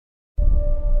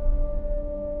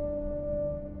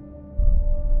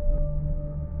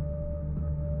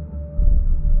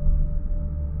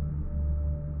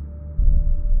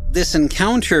This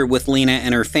encounter with Lena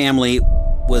and her family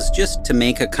was just to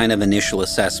make a kind of initial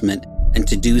assessment and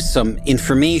to do some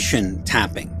information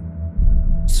tapping.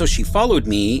 So she followed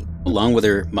me along with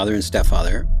her mother and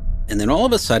stepfather, and then all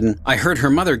of a sudden I heard her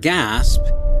mother gasp.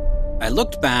 I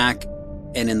looked back,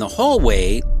 and in the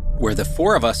hallway where the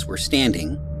four of us were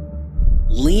standing,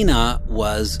 Lena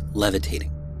was levitating.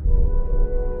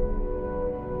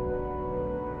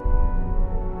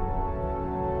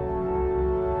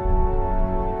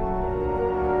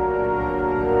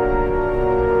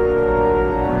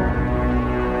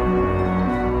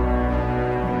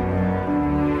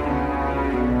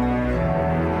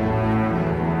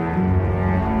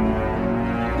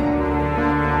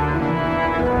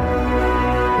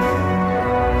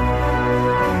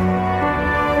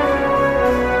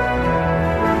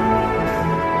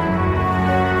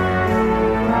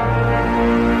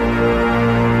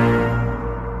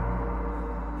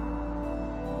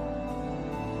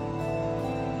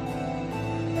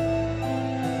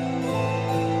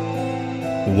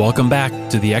 Welcome back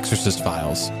to The Exorcist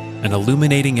Files, an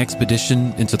illuminating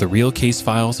expedition into the real case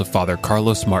files of Father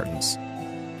Carlos Martins.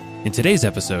 In today's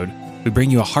episode, we bring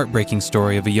you a heartbreaking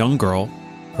story of a young girl,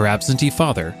 her absentee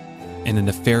father, and a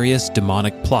nefarious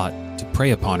demonic plot to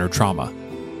prey upon her trauma.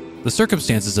 The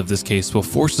circumstances of this case will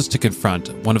force us to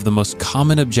confront one of the most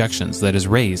common objections that is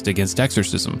raised against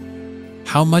exorcism.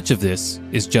 How much of this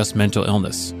is just mental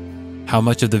illness? How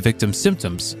much of the victim's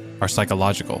symptoms are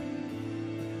psychological?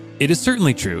 It is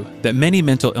certainly true that many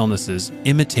mental illnesses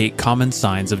imitate common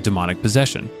signs of demonic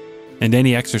possession, and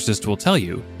any exorcist will tell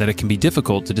you that it can be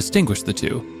difficult to distinguish the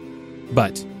two.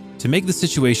 But, to make the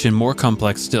situation more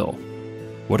complex still,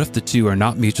 what if the two are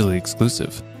not mutually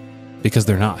exclusive? Because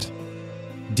they're not.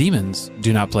 Demons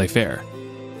do not play fair.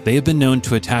 They have been known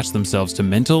to attach themselves to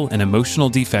mental and emotional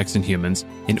defects in humans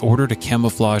in order to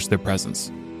camouflage their presence.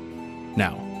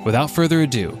 Now, without further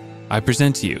ado, I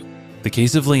present to you the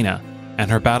case of Lena and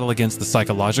her battle against the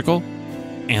psychological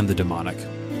and the demonic.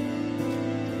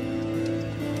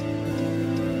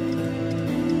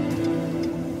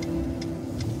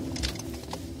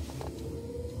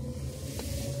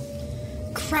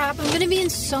 Crap, I'm gonna be in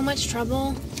so much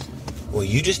trouble. Well,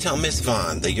 you just tell Miss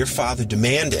Vaughn that your father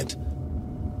demanded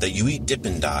that you eat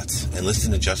Dippin' Dots and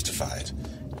listen to Justified.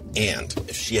 And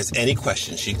if she has any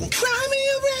questions, she can cry me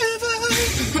a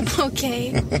river.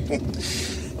 Okay.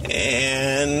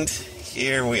 And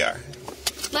here we are.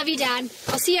 Love you, Dad.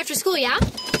 I'll see you after school, yeah?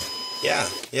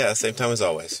 Yeah, same time as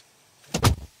always.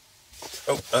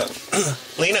 Oh,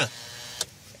 Lena.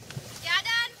 Yeah,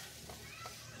 Dad?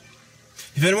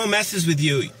 If anyone messes with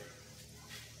you,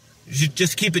 you should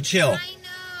just keep it chill. I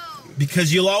know.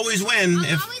 Because you'll always win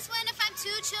I'll always win if I'm too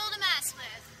chill to mess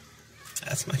with.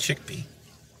 That's my chickpea.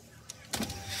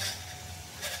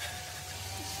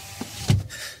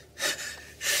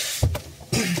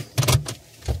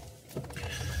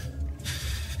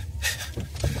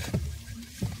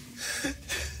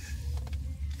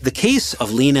 The case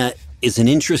of Lena is an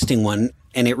interesting one,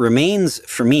 and it remains,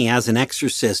 for me as an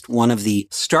exorcist, one of the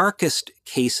starkest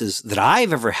cases that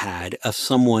I've ever had of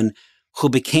someone who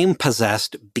became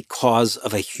possessed because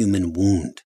of a human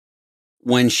wound.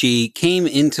 When she came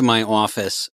into my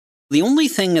office, the only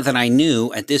thing that I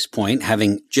knew at this point,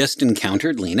 having just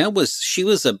encountered Lena, was she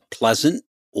was a pleasant,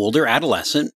 older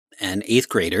adolescent, an 8th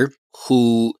grader,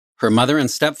 who her mother and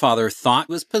stepfather thought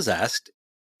was possessed.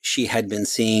 She had been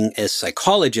seeing a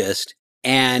psychologist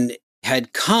and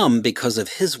had come because of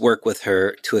his work with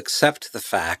her to accept the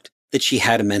fact that she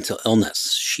had a mental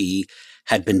illness. She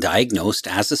had been diagnosed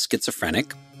as a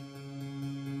schizophrenic.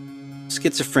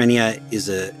 Schizophrenia is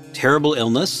a terrible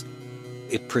illness.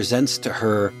 It presents to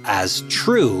her as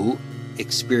true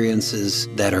experiences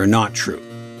that are not true.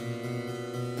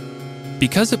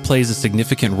 Because it plays a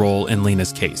significant role in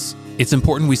Lena's case, it's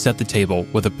important we set the table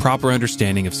with a proper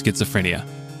understanding of schizophrenia.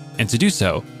 And to do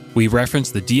so, we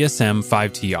reference the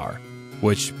DSM-5-TR,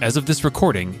 which, as of this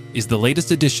recording, is the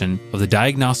latest edition of the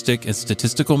Diagnostic and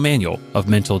Statistical Manual of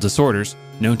Mental Disorders,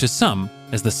 known to some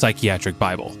as the Psychiatric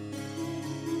Bible.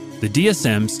 The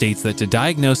DSM states that to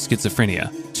diagnose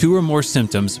schizophrenia, 2 or more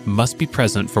symptoms must be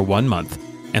present for 1 month,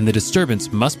 and the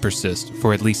disturbance must persist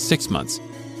for at least 6 months.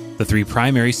 The 3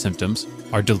 primary symptoms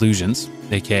are delusions,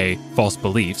 aka false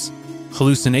beliefs,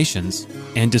 hallucinations,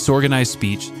 and disorganized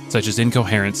speech, such as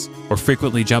incoherence or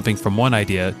frequently jumping from one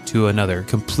idea to another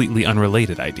completely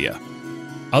unrelated idea.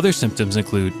 Other symptoms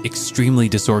include extremely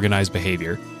disorganized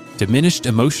behavior, diminished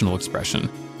emotional expression,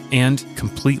 and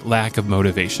complete lack of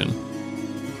motivation.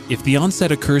 If the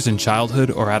onset occurs in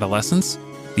childhood or adolescence,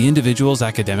 the individual's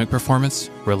academic performance,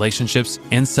 relationships,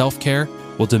 and self-care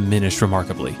will diminish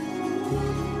remarkably.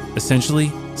 Essentially,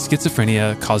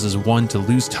 schizophrenia causes one to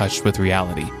lose touch with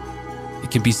reality. It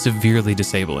can be severely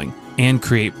disabling and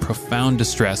create profound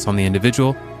distress on the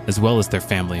individual as well as their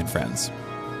family and friends.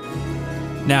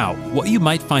 Now, what you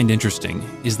might find interesting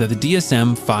is that the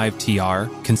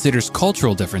DSM-5-TR considers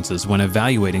cultural differences when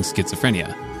evaluating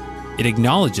schizophrenia. It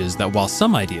acknowledges that while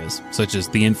some ideas, such as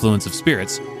the influence of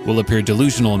spirits, will appear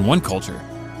delusional in one culture,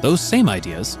 those same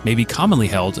ideas may be commonly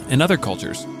held in other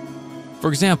cultures. For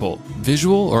example,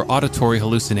 visual or auditory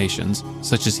hallucinations,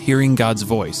 such as hearing God's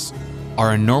voice,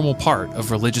 are a normal part of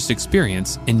religious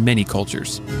experience in many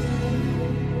cultures.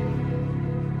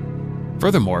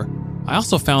 Furthermore, I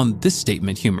also found this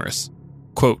statement humorous.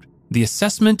 Quote, "The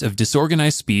assessment of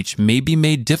disorganized speech may be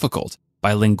made difficult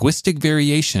by linguistic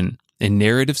variation in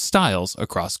narrative styles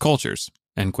across cultures."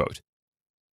 End quote.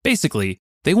 Basically,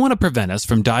 they want to prevent us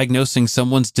from diagnosing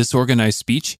someone's disorganized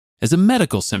speech as a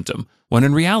medical symptom, when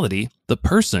in reality, the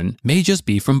person may just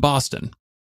be from Boston.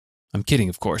 I'm kidding,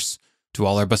 of course. To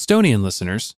all our Bostonian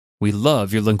listeners, we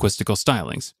love your linguistical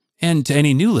stylings. And to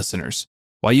any new listeners,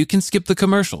 while you can skip the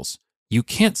commercials, you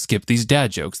can't skip these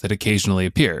dad jokes that occasionally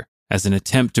appear as an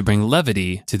attempt to bring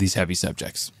levity to these heavy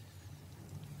subjects.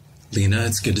 Lena,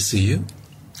 it's good to see you.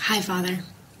 Hi, Father.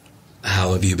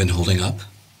 How have you been holding up?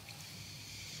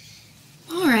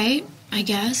 All right, I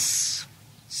guess.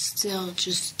 Still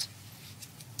just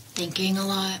thinking a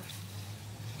lot.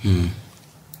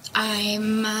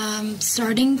 I'm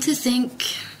starting to think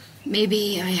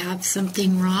maybe I have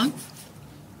something wrong.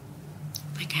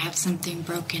 Like I have something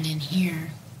broken in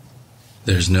here.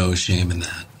 There's no shame in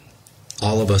that.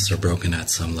 All of us are broken at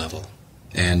some level,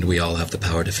 and we all have the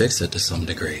power to fix it to some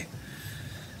degree.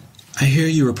 I hear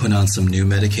you were put on some new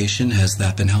medication. Has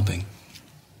that been helping?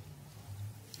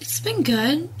 It's been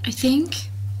good, I think.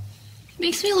 It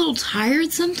makes me a little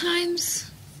tired sometimes.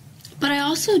 But I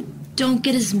also don't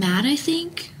get as mad, I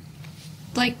think.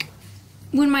 Like,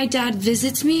 when my dad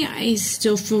visits me, I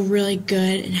still feel really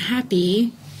good and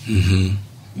happy.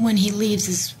 When he leaves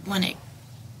is when it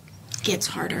gets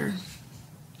harder.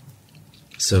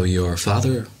 So your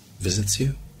father visits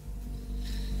you?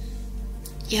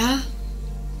 Yeah.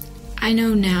 I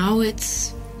know now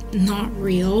it's not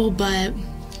real, but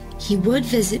he would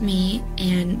visit me,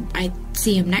 and I'd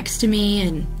see him next to me,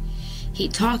 and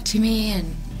he'd talk to me,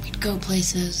 and we'd go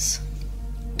places.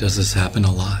 Does this happen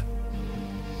a lot?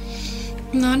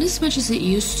 Not as much as it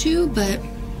used to, but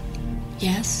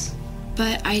yes.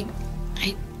 But I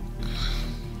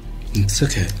It's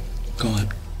okay. Go on.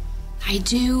 I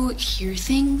do hear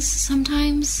things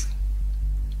sometimes.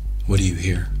 What do you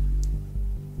hear?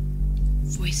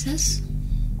 Voices.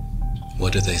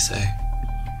 What do they say?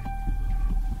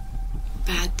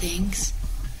 Bad things.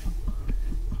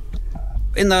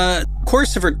 In the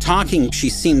course of her talking, she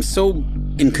seemed so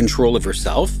in control of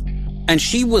herself, and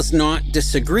she was not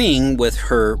disagreeing with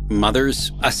her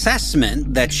mother's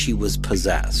assessment that she was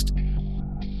possessed.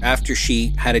 After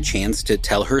she had a chance to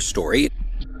tell her story,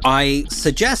 I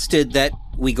suggested that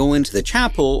we go into the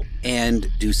chapel and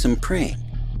do some praying.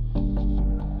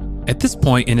 At this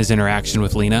point in his interaction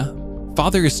with Lena,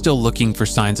 Father is still looking for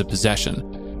signs of possession,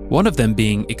 one of them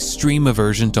being extreme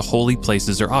aversion to holy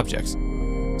places or objects.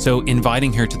 So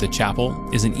inviting her to the chapel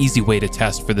is an easy way to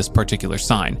test for this particular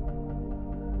sign.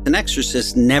 An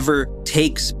exorcist never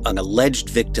takes an alleged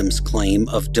victim's claim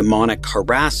of demonic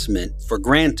harassment for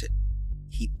granted.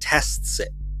 He tests it.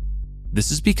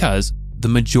 This is because the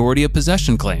majority of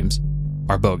possession claims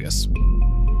are bogus.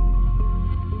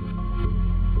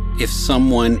 If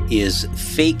someone is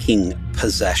faking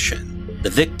possession,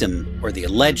 the victim or the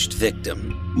alleged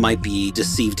victim might be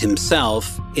deceived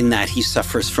himself in that he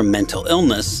suffers from mental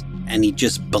illness and he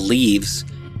just believes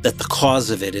that the cause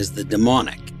of it is the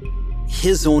demonic.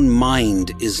 His own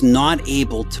mind is not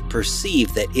able to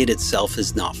perceive that it itself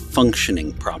is not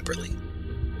functioning properly.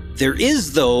 There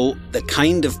is, though, the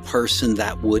kind of person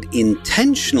that would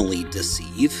intentionally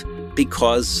deceive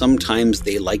because sometimes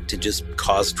they like to just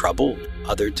cause trouble.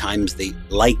 Other times they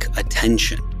like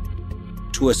attention.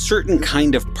 To a certain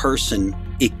kind of person,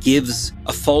 it gives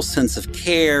a false sense of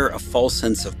care, a false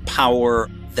sense of power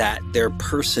that their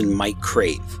person might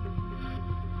crave.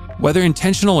 Whether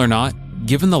intentional or not,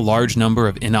 given the large number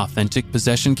of inauthentic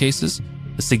possession cases,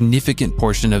 a significant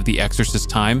portion of the exorcist's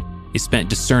time is spent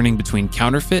discerning between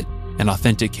counterfeit and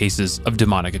authentic cases of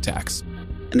demonic attacks.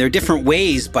 And there are different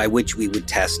ways by which we would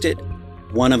test it.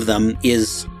 One of them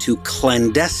is to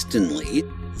clandestinely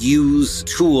use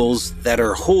tools that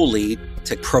are holy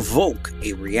to provoke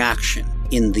a reaction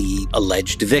in the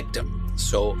alleged victim.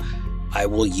 So I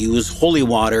will use holy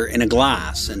water in a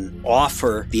glass and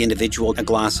offer the individual a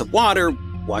glass of water,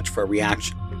 watch for a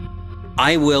reaction.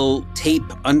 I will tape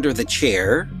under the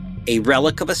chair a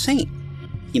relic of a saint.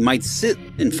 He might sit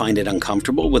and find it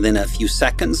uncomfortable within a few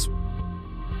seconds.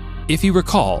 If you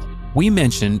recall, we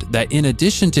mentioned that in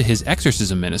addition to his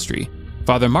exorcism ministry,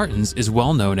 Father Martins is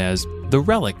well known as the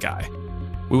relic guy.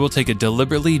 We will take a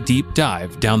deliberately deep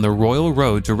dive down the royal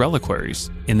road to reliquaries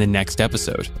in the next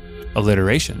episode.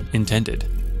 Alliteration intended.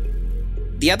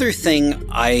 The other thing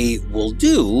I will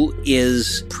do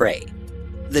is pray.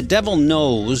 The devil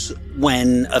knows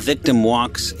when a victim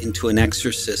walks into an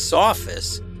exorcist's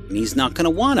office, and he's not going to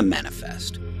want to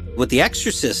manifest. What the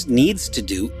exorcist needs to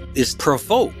do is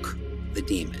provoke the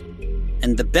demon.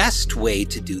 And the best way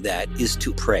to do that is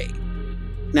to pray.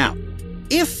 Now,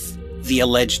 if the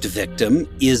alleged victim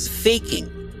is faking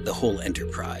the whole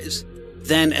enterprise,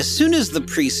 then as soon as the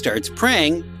priest starts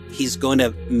praying, he's going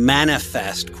to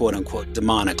manifest, quote unquote,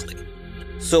 demonically.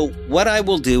 So what I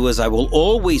will do is I will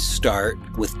always start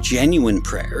with genuine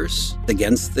prayers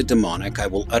against the demonic. I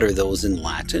will utter those in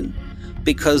Latin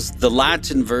because the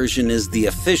Latin version is the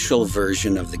official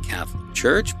version of the Catholic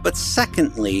Church. But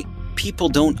secondly, people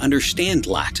don't understand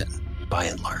Latin by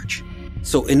and large.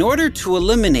 So in order to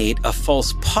eliminate a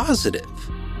false positive,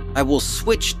 I will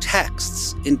switch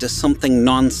texts into something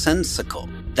nonsensical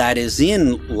that is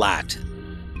in Latin.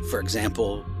 For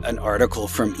example, an article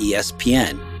from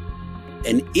ESPN.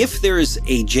 And if there is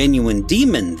a genuine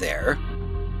demon there,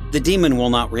 the demon will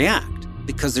not react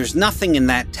because there's nothing in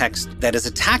that text that is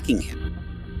attacking him.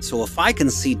 So if I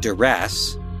can see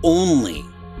duress only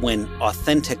when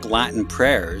authentic Latin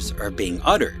prayers are being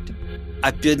uttered,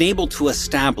 I've been able to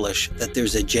establish that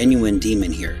there's a genuine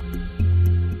demon here.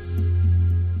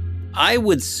 I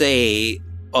would say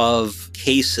of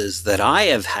cases that I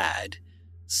have had,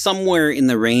 somewhere in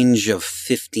the range of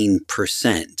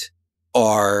 15%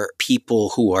 are people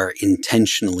who are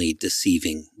intentionally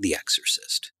deceiving the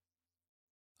exorcist.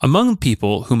 Among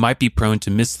people who might be prone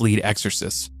to mislead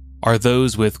exorcists are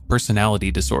those with personality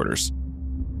disorders.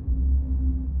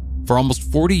 For almost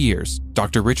 40 years,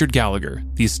 Dr. Richard Gallagher,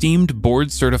 the esteemed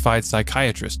board-certified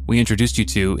psychiatrist we introduced you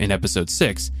to in episode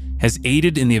 6, has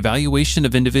aided in the evaluation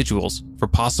of individuals for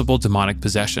possible demonic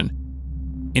possession.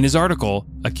 In his article,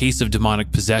 A Case of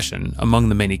Demonic Possession Among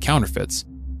the Many Counterfeits,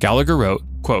 Gallagher wrote,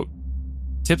 quote,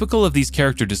 "Typical of these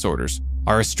character disorders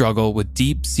are a struggle with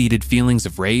deep-seated feelings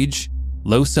of rage,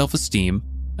 low self-esteem,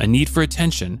 a need for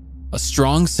attention, a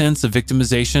strong sense of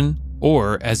victimization,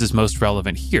 or, as is most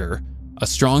relevant here, a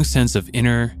strong sense of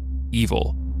inner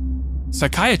evil."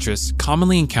 Psychiatrists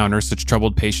commonly encounter such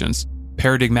troubled patients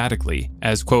paradigmatically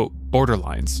as, quote,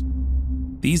 borderlines.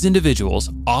 These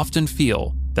individuals often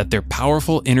feel that their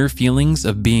powerful inner feelings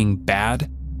of being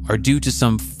bad are due to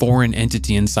some foreign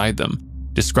entity inside them,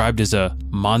 described as a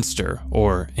monster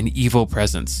or an evil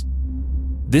presence.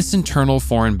 This internal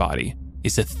foreign body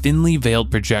is a thinly veiled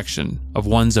projection of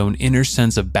one's own inner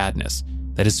sense of badness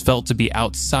that is felt to be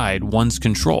outside one's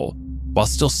control, while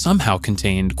still somehow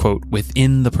contained, quote,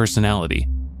 within the personality,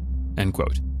 end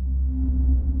quote.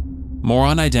 More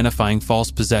on identifying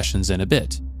false possessions in a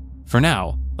bit. For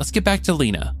now, let's get back to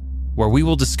Lena, where we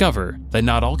will discover that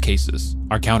not all cases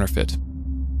are counterfeit.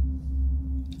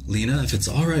 Lena, if it's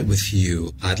all right with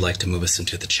you, I'd like to move us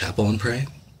into the chapel and pray.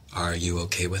 Are you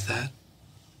okay with that?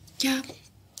 Yeah,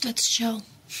 let's chill.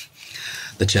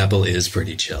 The chapel is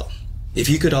pretty chill. If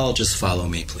you could all just follow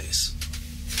me, please.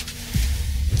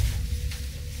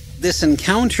 This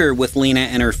encounter with Lena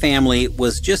and her family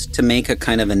was just to make a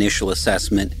kind of initial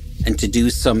assessment and to do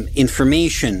some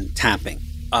information tapping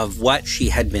of what she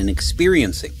had been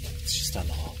experiencing. It's just down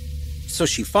the hall. So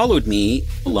she followed me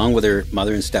along with her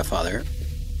mother and stepfather.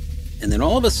 And then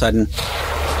all of a sudden,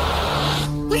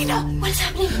 Lena, what is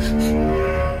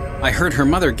happening? I heard her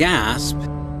mother gasp.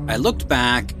 I looked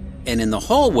back, and in the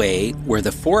hallway where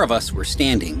the four of us were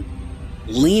standing,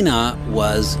 Lena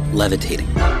was levitating.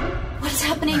 What is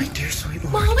happening? My dear sweet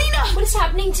Lord. Mom, Lena, what is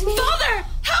happening to me? Father,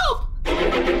 help!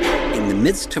 In the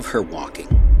midst of her walking,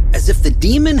 as if the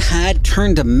demon had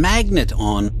turned a magnet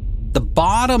on, the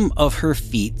bottom of her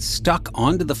feet stuck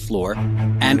onto the floor,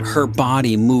 and her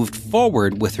body moved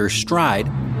forward with her stride.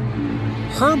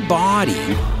 Her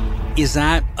body is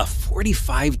at a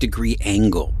 45-degree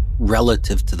angle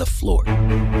relative to the floor.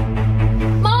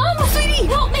 Mom, sweetie,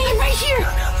 help me! I'm right here.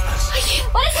 I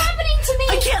can't. What is happening to me?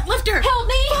 I can't lift her. Help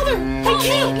me, Father. I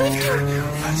can't lift her.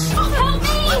 Help me!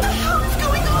 What the hell is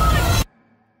going on?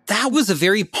 That was a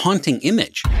very haunting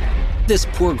image. This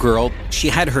poor girl, she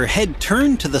had her head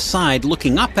turned to the side,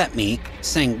 looking up at me,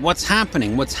 saying, "What's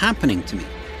happening? What's happening to me?"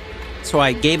 So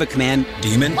I gave a command.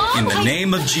 Demon, Mom, in the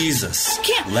name of Jesus,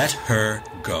 can't. let her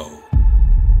go.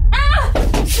 Ah!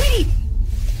 Sweetie!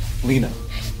 Lena,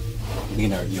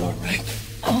 Lena, are you all right?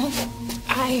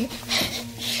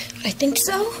 I think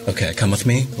so. Okay, come with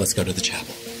me. Let's go to the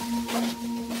chapel.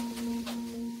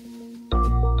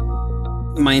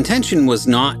 My intention was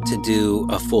not to do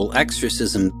a full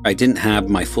exorcism. I didn't have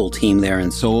my full team there,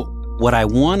 and so what I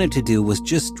wanted to do was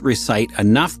just recite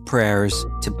enough prayers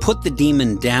to put the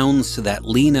demon down so that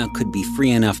Lena could be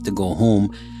free enough to go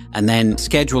home, and then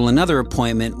schedule another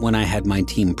appointment when I had my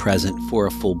team present for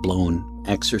a full-blown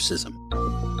exorcism.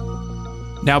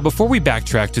 Now, before we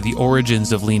backtrack to the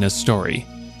origins of Lena's story,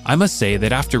 I must say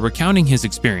that after recounting his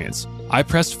experience, I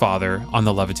pressed Father on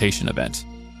the levitation event.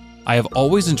 I have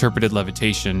always interpreted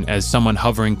levitation as someone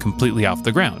hovering completely off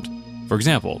the ground. For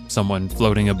example, someone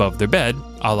floating above their bed,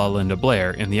 a la Linda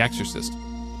Blair in The Exorcist.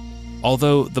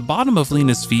 Although the bottom of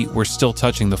Lena's feet were still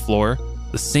touching the floor,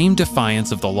 the same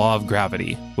defiance of the law of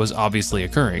gravity was obviously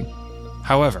occurring.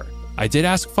 However, I did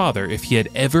ask Father if he had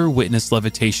ever witnessed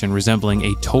levitation resembling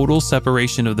a total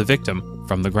separation of the victim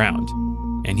from the ground.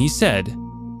 And he said,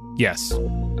 yes.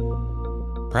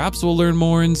 Perhaps we'll learn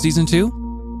more in Season 2?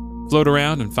 Float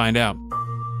around and find out.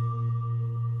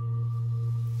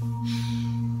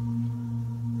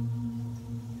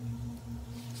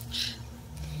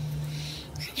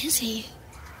 Where is he?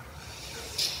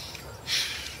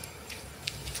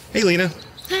 Hey, Lena.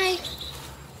 Hi.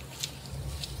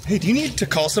 Hey, do you need to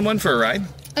call someone for a ride?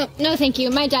 Oh, no thank you.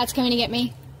 My dad's coming to get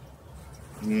me.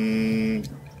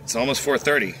 It's almost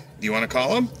 4:30. Do you want to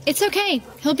call him? It's okay.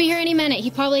 He'll be here any minute.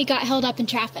 He probably got held up in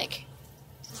traffic.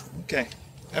 Okay.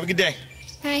 Have a good day.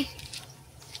 Bye.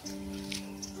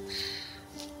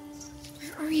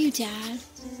 Where are you, Dad?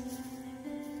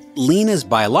 Lena's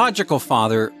biological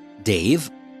father, Dave,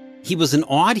 he was an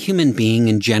odd human being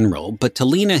in general, but to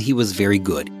Lena, he was very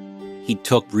good. He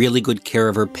took really good care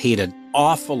of her, paid an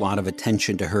awful lot of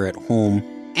attention to her at home,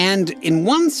 and in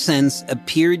one sense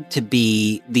appeared to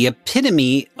be the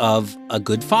epitome of a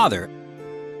good father.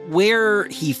 Where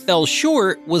he fell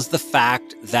short was the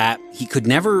fact that he could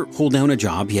never hold down a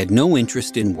job. He had no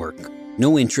interest in work,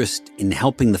 no interest in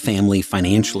helping the family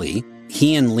financially.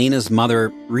 He and Lena's mother,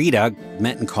 Rita,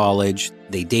 met in college.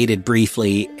 They dated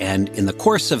briefly, and in the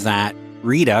course of that,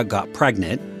 Rita got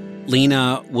pregnant.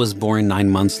 Lena was born 9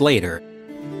 months later.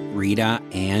 Rita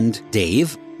and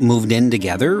Dave moved in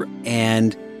together,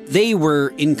 and they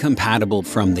were incompatible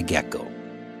from the get-go.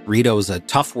 Rita was a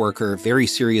tough worker, very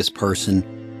serious person,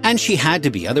 and she had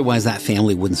to be, otherwise that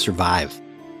family wouldn't survive.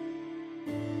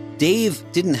 Dave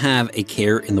didn't have a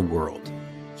care in the world.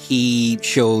 He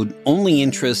showed only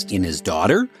interest in his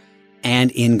daughter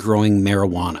and in growing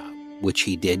marijuana, which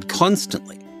he did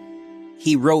constantly.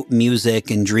 He wrote music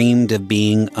and dreamed of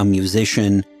being a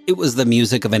musician. It was the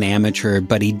music of an amateur,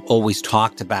 but he always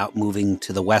talked about moving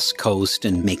to the West Coast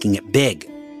and making it big.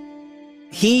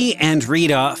 He and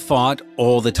Rita fought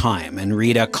all the time, and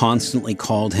Rita constantly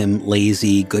called him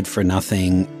lazy, good for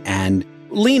nothing, and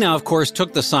Lena, of course,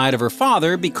 took the side of her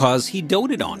father because he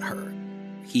doted on her.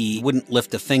 He wouldn't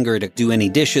lift a finger to do any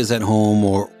dishes at home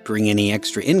or bring any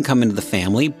extra income into the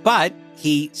family, but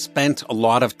he spent a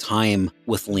lot of time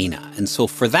with Lena. And so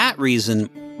for that reason,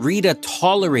 Rita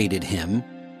tolerated him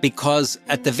because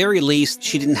at the very least,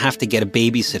 she didn't have to get a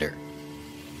babysitter.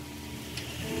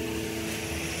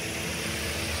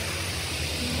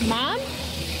 Mom?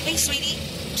 Hey, sweetie.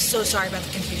 I'm so sorry about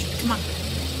the confusion. Come on.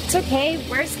 It's okay.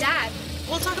 Where's Dad?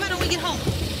 We'll talk about it when we get home.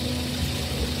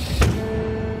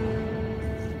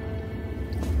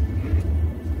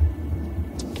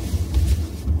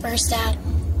 Where's Dad?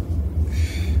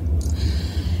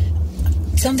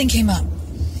 Something came up.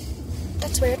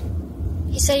 That's weird.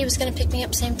 He said he was going to pick me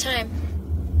up same time.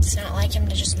 It's not like him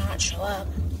to just not show up.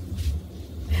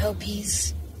 I hope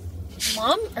he's...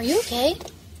 Mom, are you okay?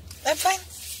 I'm fine.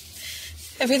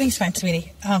 Everything's fine,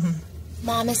 sweetie.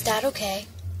 Mom, is Dad okay?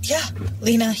 Yeah,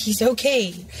 Lena, he's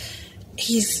okay.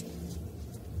 He's...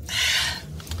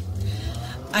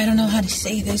 I don't know how to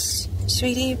say this,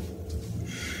 sweetie.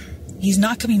 He's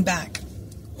not coming back.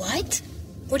 What?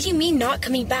 What do you mean not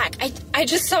coming back? I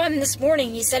just saw him this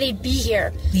morning. He said he'd be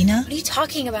here. Lena? What are you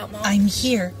talking about, Mom? I'm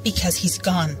here because he's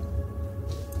gone.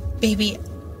 Baby,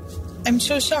 I'm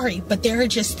so sorry, but there are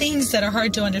just things that are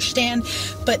hard to understand,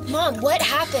 but... Mom, what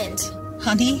happened?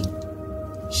 Honey,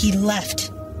 he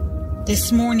left.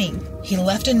 This morning, he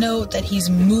left a note that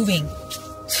he's moving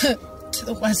to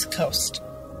the West Coast.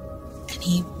 And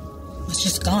he was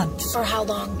just gone. For how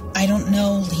long? I don't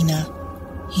know, Lena.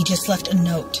 He just left a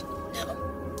note.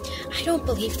 No, I don't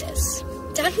believe this.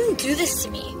 Dad wouldn't do this to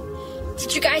me.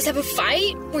 Did you guys have a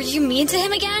fight? Were you mean to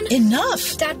him again?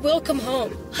 Enough! Dad will come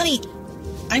home. Honey,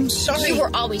 I'm sorry. You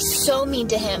were always so mean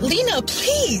to him. Lena,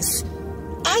 please!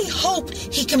 I hope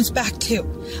he comes back too.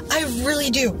 I really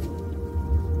do.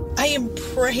 I am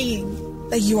praying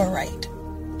that you are right.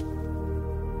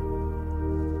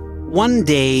 One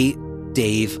day,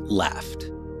 Dave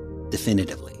left,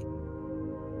 definitively.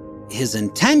 His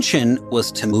intention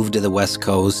was to move to the West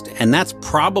Coast, and that's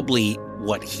probably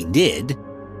what he did,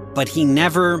 but he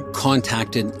never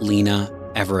contacted Lena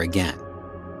ever again.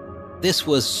 This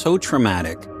was so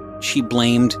traumatic, she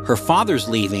blamed her father's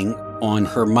leaving on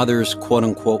her mother's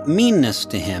quote-unquote meanness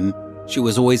to him. She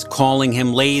was always calling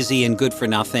him lazy and good for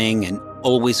nothing and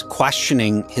always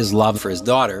questioning his love for his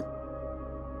daughter.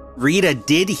 Rita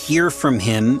did hear from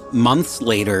him months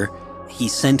later. He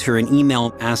sent her an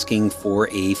email asking for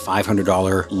a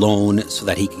 $500 loan so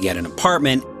that he could get an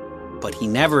apartment, but he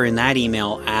never in that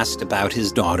email asked about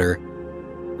his daughter.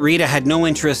 Rita had no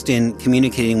interest in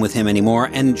communicating with him anymore,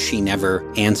 and she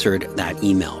never answered that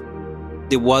email.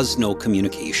 There was no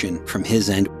communication from his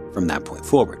end from that point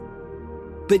forward.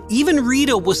 But even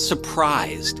Rita was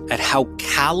surprised at how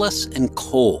callous and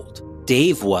cold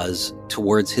Dave was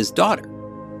towards his daughter.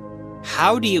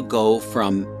 How do you go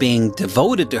from being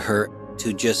devoted to her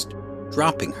to just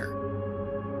dropping her?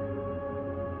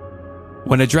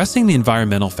 When addressing the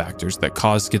environmental factors that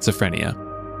cause schizophrenia,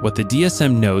 what the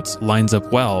DSM notes lines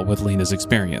up well with Lena's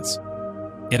experience.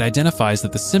 It identifies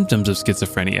that the symptoms of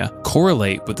schizophrenia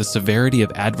correlate with the severity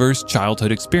of adverse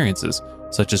childhood experiences,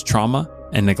 such as trauma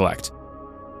and neglect.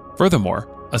 Furthermore,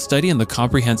 a study in the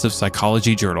Comprehensive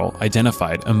Psychology Journal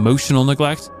identified emotional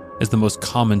neglect as the most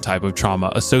common type of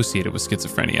trauma associated with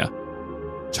schizophrenia.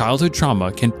 Childhood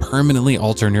trauma can permanently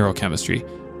alter neurochemistry,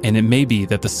 and it may be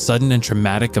that the sudden and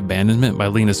traumatic abandonment by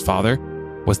Lena's father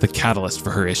was the catalyst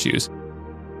for her issues.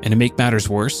 And to make matters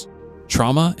worse,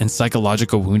 trauma and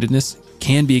psychological woundedness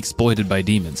can be exploited by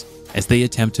demons as they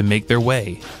attempt to make their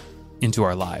way into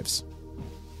our lives.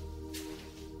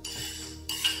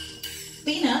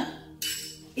 Lena,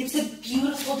 it's a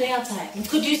beautiful day outside.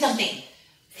 Let's go do something.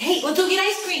 Hey, let's go get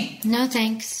ice cream. No,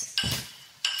 thanks.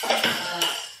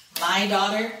 My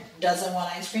daughter doesn't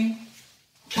want ice cream.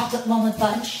 Chocolate walnut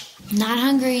fudge. Not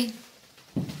hungry.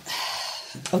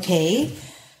 Okay.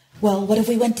 Well, what if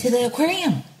we went to the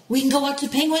aquarium? We can go watch the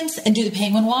penguins and do the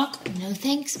penguin walk. No,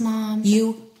 thanks, Mom.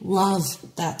 You love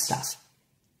that stuff.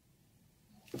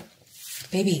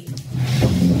 Baby,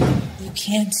 you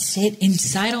can't sit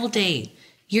inside all day.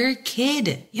 You're a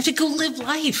kid. You have to go live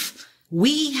life.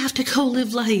 We have to go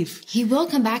live life. He will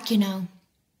come back, you know.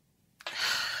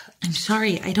 I'm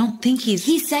sorry. I don't think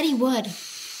He said he would.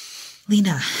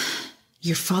 Lena,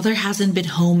 your father hasn't been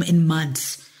home in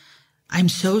months. I'm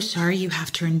so sorry you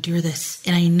have to endure this.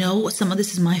 And I know some of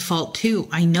this is my fault too.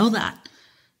 I know that.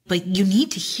 But you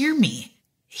need to hear me.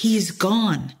 He's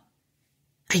gone.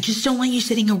 I just don't want you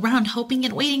sitting around hoping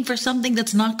and waiting for something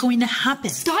that's not going to happen.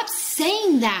 Stop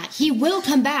saying that. He will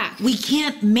come back. We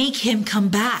can't make him come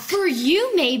back. For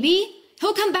you, maybe.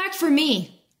 He'll come back for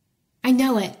me. I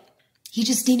know it. He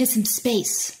just needed some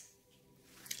space.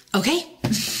 Okay.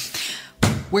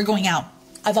 We're going out.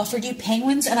 I've offered you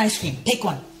penguins and ice cream. Pick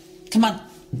one. Come on.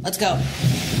 Let's go.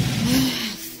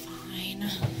 Fine.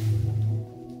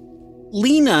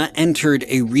 Lena entered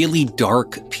a really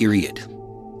dark period.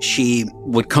 She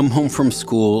would come home from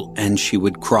school and she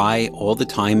would cry all the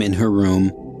time in her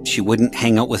room. She wouldn't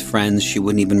hang out with friends. She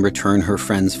wouldn't even return her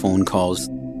friends' phone calls.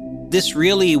 This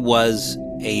really was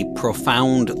a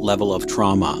profound level of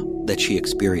trauma that she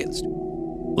experienced.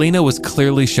 Lena was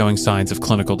clearly showing signs of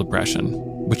clinical depression,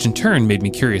 which in turn made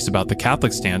me curious about the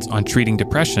Catholic stance on treating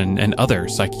depression and other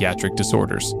psychiatric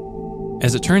disorders.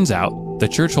 As it turns out, the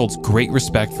Church holds great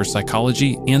respect for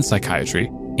psychology and psychiatry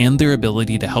and their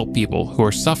ability to help people who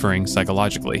are suffering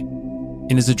psychologically.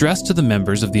 In his address to the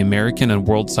members of the American and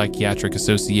World Psychiatric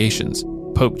Associations,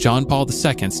 Pope John Paul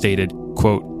II stated,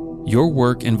 quote, "Your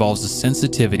work involves a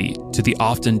sensitivity to the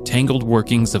often tangled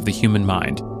workings of the human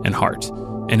mind and heart,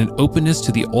 and an openness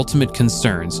to the ultimate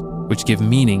concerns which give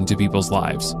meaning to people's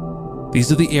lives.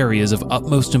 These are the areas of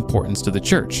utmost importance to the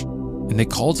Church, and they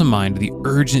call to mind the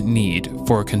urgent need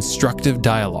for a constructive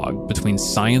dialogue between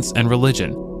science and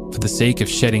religion for the sake of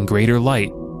shedding greater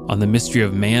light on the mystery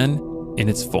of man in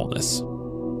its fullness."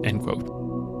 End quote.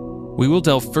 We will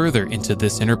delve further into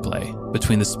this interplay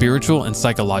between the spiritual and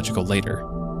psychological later.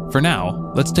 For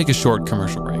now, let's take a short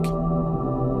commercial break.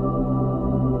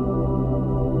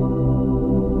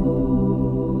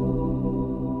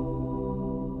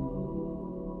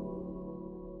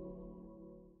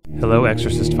 Hello,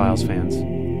 Exorcist Files fans.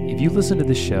 If you listen to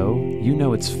this show, you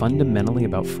know it's fundamentally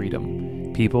about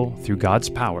freedom. People, through God's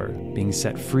power, being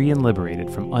set free and liberated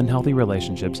from unhealthy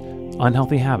relationships,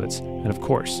 unhealthy habits, and of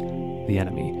course, the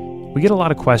enemy. We get a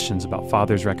lot of questions about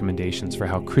Father's recommendations for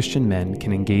how Christian men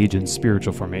can engage in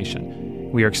spiritual formation.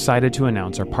 We are excited to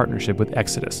announce our partnership with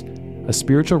Exodus, a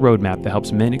spiritual roadmap that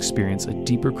helps men experience a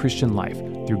deeper Christian life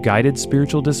through guided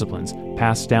spiritual disciplines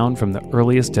passed down from the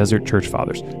earliest desert church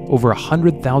fathers. Over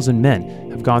 100,000 men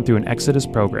have gone through an Exodus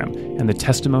program, and the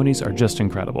testimonies are just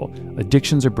incredible.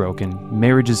 Addictions are broken,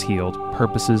 marriages healed,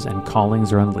 purposes and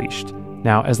callings are unleashed.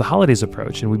 Now, as the holidays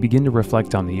approach and we begin to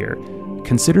reflect on the year,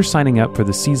 consider signing up for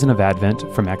the Season of Advent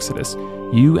from Exodus.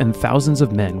 You and thousands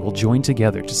of men will join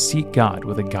together to seek God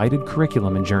with a guided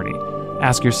curriculum and journey.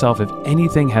 Ask yourself if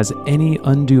anything has any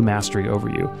undue mastery over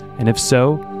you, and if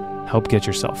so, help get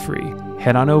yourself free.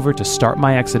 Head on over to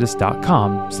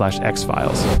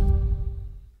startmyexodus.com/xfiles.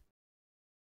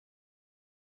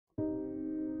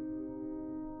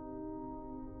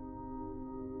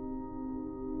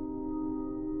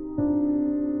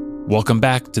 Welcome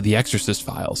back to The Exorcist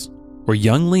Files, where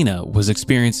young Lena was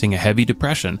experiencing a heavy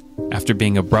depression after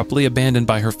being abruptly abandoned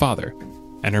by her father,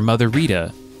 and her mother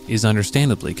Rita is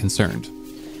understandably concerned.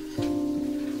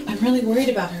 I'm really worried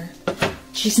about her.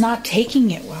 She's not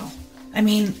taking it well. I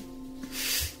mean...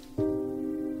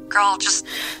 Girl, just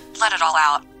let it all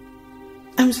out.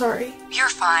 I'm sorry. You're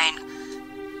fine.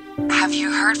 Have you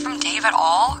heard from Dave at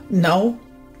all? No,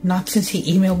 not since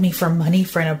he emailed me for money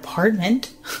for an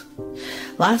apartment.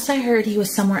 Last I heard, he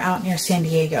was somewhere out near San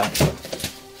Diego.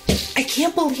 I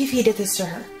can't believe he did this to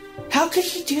her. How could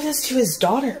he do this to his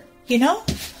daughter, you know?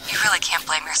 You really can't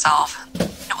blame yourself.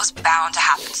 It was bound to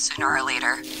happen sooner or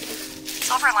later.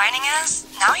 Silver lining is,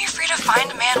 now you're free to find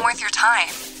a man worth your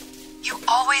time. You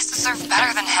always deserve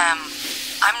better than him.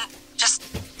 I'm just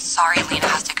sorry Lena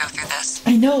has to go through this.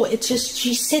 I know, it's just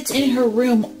she sits in her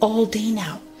room all day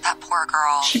now. That poor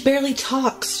girl. She barely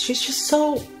talks. She's just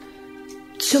so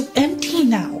empty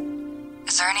now.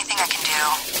 Is there anything I can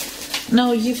do?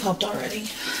 No, you've helped already.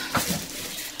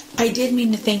 I did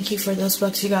mean to thank you for those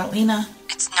books you got, Lena.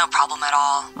 It's no problem at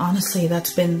all. Honestly,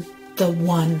 that's been the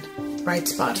one bright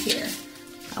spot here.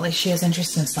 At least she has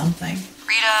interest in something.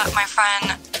 Rita, my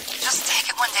friend, just take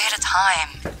it one day at a time.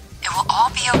 It will all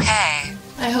be okay.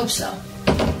 I hope so.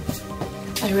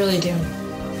 I really do.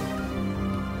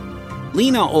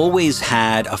 Lena always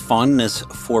had a fondness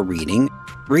for reading.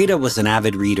 Rita was an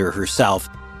avid reader herself.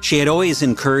 She had always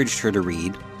encouraged her to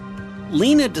read.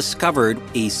 Lena discovered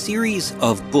a series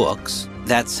of books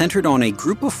that centered on a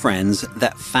group of friends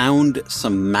that found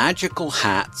some magical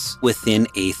hats within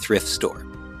a thrift store.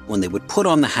 When they would put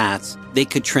on the hats, they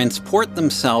could transport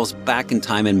themselves back in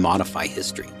time and modify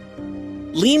history.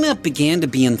 Lena began to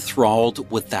be enthralled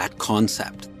with that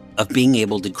concept of being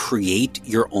able to create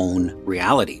your own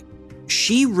reality.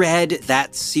 She read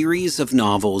that series of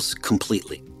novels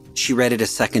completely. She read it a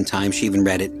second time. She even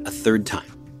read it a third time.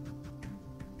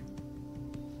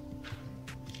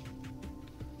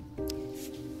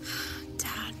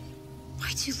 Dad,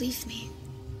 why'd you leave me?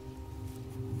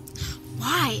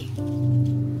 Why?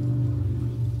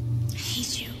 I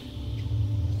hate you.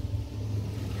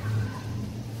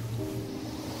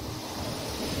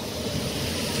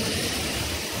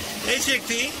 Hey,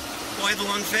 Chickpea. Why the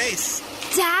long face?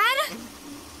 Dad?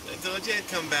 I told you I'd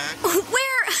come back.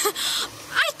 Where?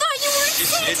 I thought you were in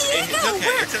San Diego.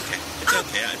 It's okay.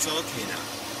 It's all okay now.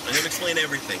 I'm going to explain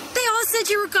everything. They all said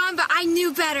you were gone, but I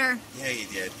knew better. Yeah, you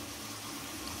did.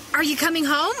 Are you coming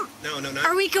home? No, not...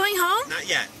 Are we going home? Not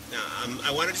yet. No,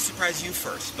 I wanted to surprise you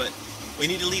first, but we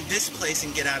need to leave this place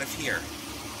and get out of here.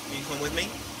 Will you come with me?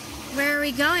 Where are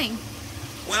we going?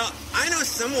 Well, I know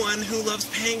someone who loves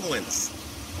penguins.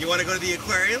 You want to go to the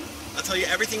aquarium? I'll tell you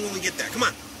everything when we get there. Come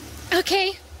on.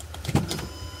 Okay.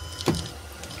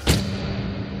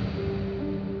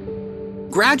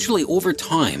 Gradually, over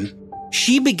time,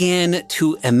 she began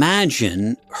to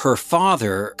imagine her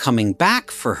father coming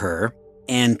back for her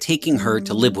and taking her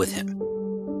to live with him.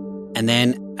 And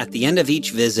then at the end of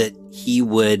each visit, he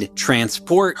would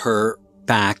transport her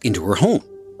back into her home.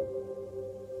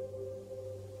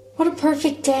 What a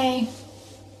perfect day.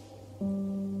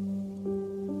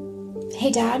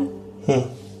 Hey, Dad.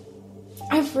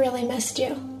 I've really missed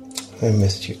you. I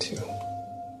missed you too.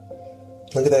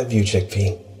 Look at that view,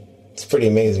 Chickpea. It's pretty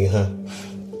amazing, huh?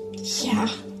 Yeah.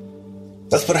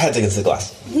 Let's put our heads against the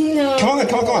glass. No. Come on.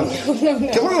 No.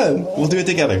 Come on. We'll do it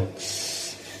together.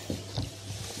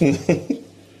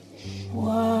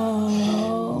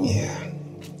 Whoa. Yeah.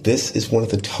 This is one of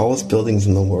the tallest buildings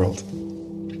in the world.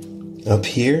 Up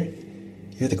here,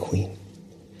 you're the queen.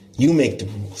 You make the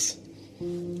rules.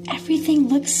 Everything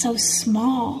looks so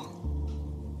small.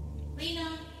 Lena.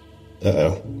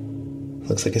 Uh-oh.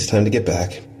 Looks like it's time to get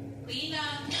back. Lena.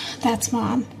 That's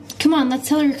Mom. Come on, let's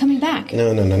tell her you're coming back.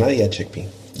 No, not yet, Chickpea.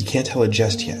 You can't tell her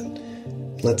just yet.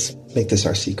 Let's make this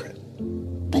our secret.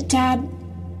 But Dad,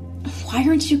 why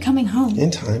aren't you coming home?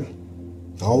 In time.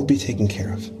 All will be taken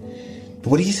care of. But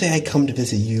what do you say I come to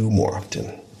visit you more often?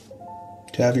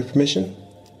 Do I have your permission?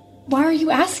 Why are you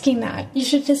asking that? You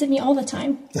should visit me all the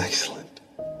time. Excellent.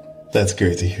 That's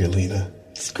great to hear, Lena.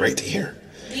 It's great to hear.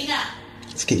 Lena!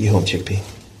 Let's get you home, Chickpea.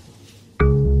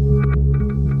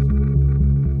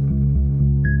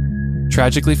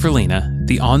 Tragically for Lena,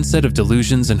 the onset of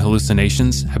delusions and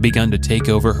hallucinations have begun to take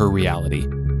over her reality.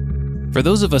 For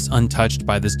those of us untouched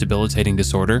by this debilitating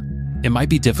disorder, it might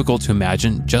be difficult to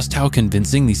imagine just how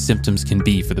convincing these symptoms can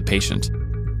be for the patient.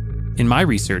 In my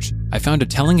research, I found a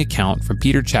telling account from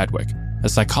Peter Chadwick, a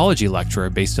psychology lecturer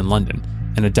based in London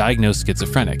and a diagnosed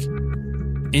schizophrenic.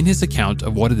 In his account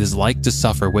of what it is like to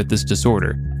suffer with this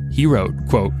disorder, he wrote,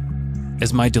 quote,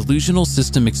 "As my delusional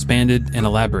system expanded and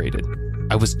elaborated,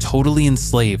 I was totally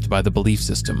enslaved by the belief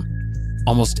system.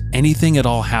 Almost anything at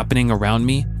all happening around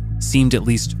me seemed at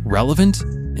least relevant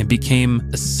and became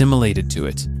assimilated to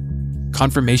it.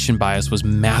 Confirmation bias was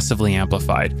massively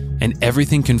amplified, and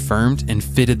everything confirmed and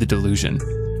fitted the delusion.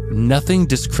 Nothing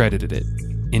discredited it.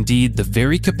 Indeed, the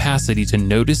very capacity to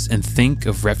notice and think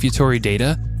of refutory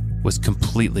data was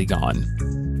completely gone."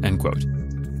 End quote.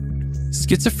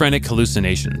 Schizophrenic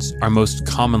hallucinations are most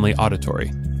commonly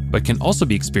auditory, but can also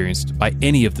be experienced by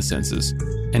any of the senses.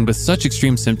 And with such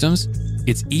extreme symptoms,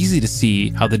 it's easy to see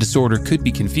how the disorder could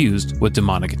be confused with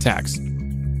demonic attacks.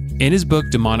 In his book,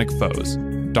 Demonic Foes,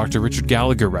 Dr. Richard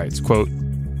Gallagher writes, quote,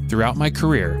 "Throughout my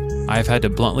career, I have had to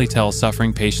bluntly tell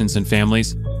suffering patients and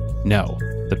families, no,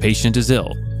 the patient is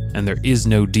ill, and there is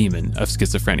no demon of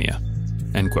schizophrenia."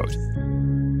 End quote.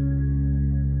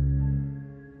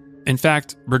 In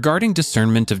fact, regarding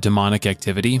discernment of demonic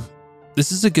activity,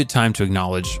 this is a good time to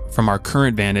acknowledge, from our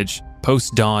current vantage,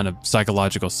 post-dawn of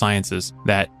psychological sciences,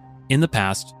 that, in the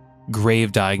past,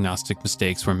 grave diagnostic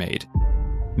mistakes were made.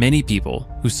 Many people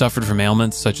who suffered from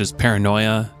ailments such as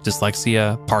paranoia,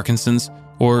 dyslexia, Parkinson's,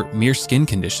 or mere skin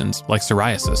conditions like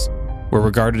psoriasis were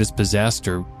regarded as possessed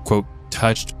or, quote,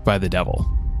 touched by the devil.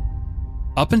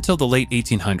 Up until the late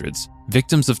 1800s,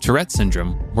 victims of Tourette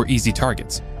syndrome were easy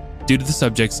targets due to the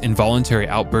subject's involuntary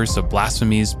outbursts of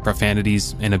blasphemies,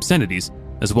 profanities, and obscenities,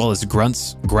 as well as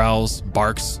grunts, growls,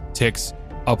 barks, tics,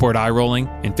 upward eye rolling,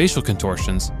 and facial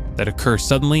contortions that occur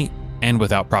suddenly and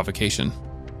without provocation.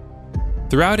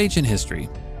 Throughout ancient history,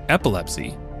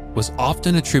 epilepsy was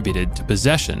often attributed to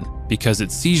possession because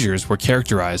its seizures were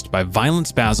characterized by violent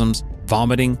spasms,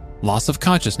 vomiting, loss of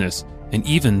consciousness, and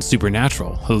even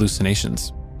supernatural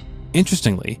hallucinations.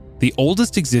 Interestingly, the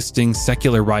oldest existing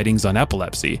secular writings on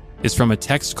epilepsy is from a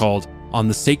text called On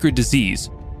the Sacred Disease,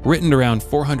 written around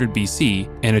 400 BC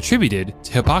and attributed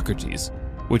to Hippocrates,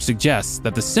 which suggests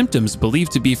that the symptoms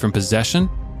believed to be from possession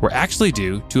were actually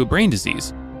due to a brain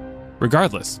disease.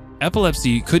 Regardless,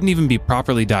 epilepsy couldn't even be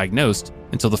properly diagnosed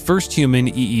until the first human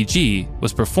EEG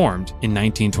was performed in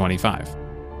 1925.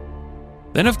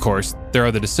 Then, of course, there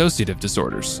are the dissociative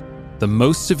disorders, the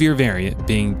most severe variant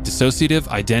being dissociative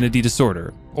identity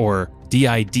disorder, or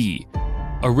DID,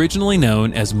 originally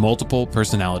known as multiple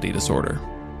personality disorder,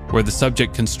 where the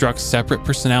subject constructs separate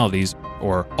personalities,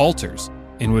 or alters,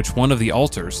 in which one of the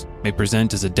alters may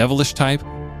present as a devilish type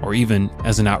or even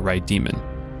as an outright demon.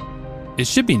 It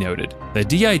should be noted that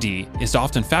DID is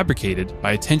often fabricated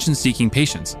by attention-seeking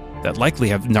patients that likely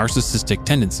have narcissistic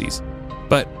tendencies.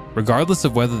 But regardless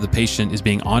of whether the patient is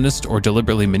being honest or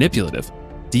deliberately manipulative,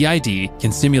 DID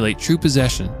can simulate true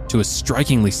possession to a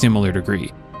strikingly similar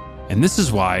degree. And this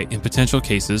is why, in potential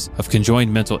cases of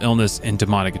conjoined mental illness and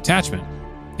demonic attachment,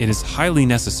 it is highly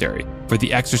necessary for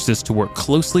the exorcist to work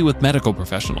closely with medical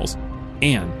professionals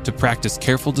and to practice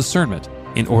careful discernment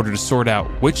in order to sort out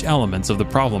which elements of the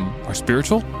problem are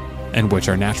spiritual and which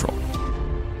are natural.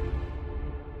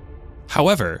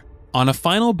 However, on a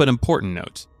final but important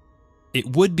note,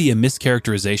 it would be a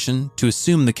mischaracterization to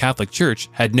assume the Catholic Church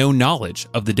had no knowledge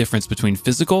of the difference between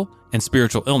physical and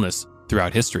spiritual illness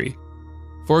throughout history.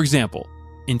 For example,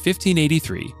 in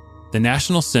 1583, the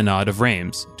National Synod of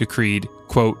Reims decreed,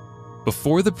 quote,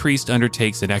 "Before the priest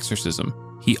undertakes an exorcism,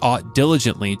 he ought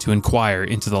diligently to inquire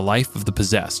into the life of the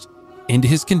possessed, into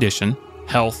his condition,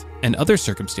 health, and other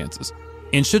circumstances,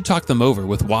 and should talk them over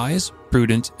with wise,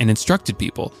 prudent, and instructed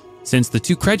people, since the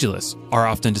too credulous are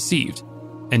often deceived,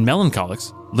 and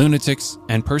melancholics, lunatics,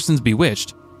 and persons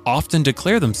bewitched often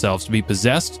declare themselves to be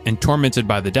possessed and tormented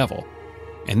by the devil,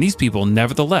 and these people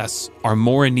nevertheless are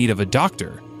more in need of a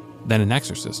doctor than an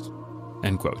exorcist."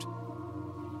 End quote.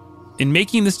 In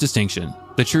making this distinction,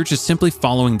 the Church is simply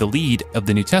following the lead of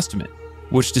the New Testament,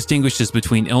 which distinguishes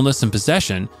between illness and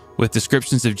possession with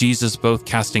descriptions of Jesus both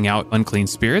casting out unclean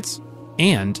spirits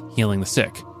and healing the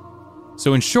sick.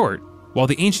 So in short, while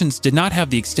the ancients did not have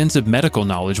the extensive medical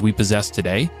knowledge we possess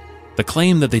today, the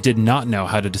claim that they did not know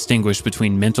how to distinguish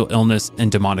between mental illness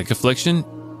and demonic affliction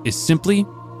is simply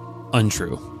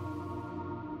untrue.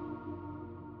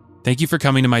 Thank you for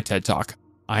coming to my TED Talk.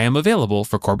 I am available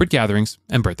for corporate gatherings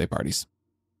and birthday parties.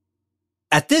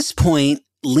 At this point,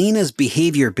 Lena's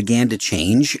behavior began to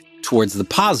change towards the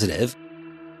positive.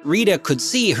 Rita could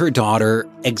see her daughter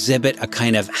exhibit a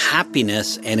kind of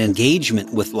happiness and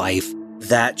engagement with life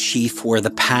that she, for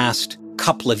the past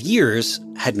couple of years,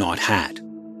 had not had.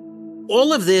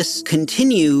 All of this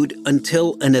continued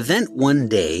until an event one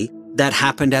day that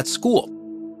happened at school.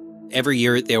 Every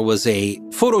year there was a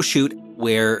photo shoot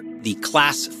where the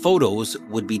class photos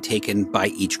would be taken by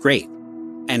each grade.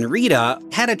 And Rita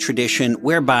had a tradition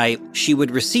whereby she would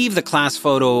receive the class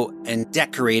photo and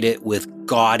decorate it with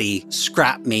gaudy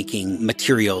scrap-making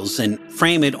materials and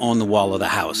frame it on the wall of the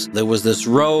house. There was this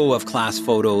row of class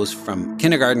photos from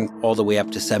kindergarten all the way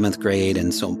up to 7th grade,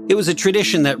 and so it was a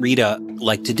tradition that Rita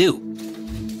liked to do.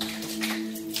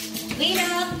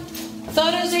 Lena,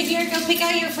 photos are here. Go pick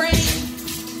out your frame.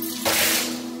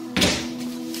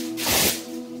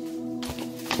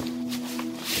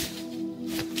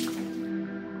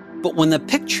 But when the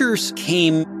pictures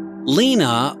came,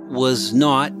 Lena was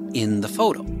not in the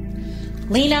photo.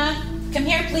 Lena, come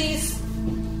here, please.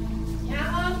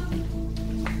 Yeah?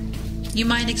 You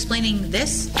mind explaining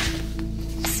this?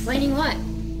 Explaining what?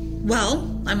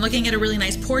 Well, I'm looking at a really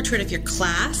nice portrait of your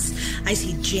class. I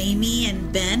see Jamie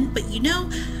and Ben, but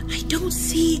I don't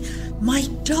see my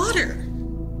daughter.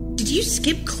 Did you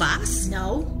skip class?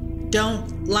 No.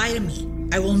 Don't lie to me.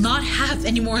 I will not have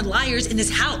any more liars in this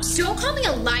house. Don't call me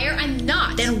a liar. I'm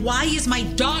not. Then why is my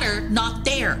daughter not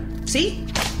there? See?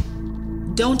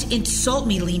 Don't insult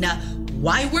me, Lena.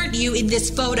 Why weren't you in this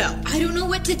photo? I don't know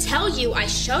what to tell you. I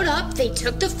showed up, they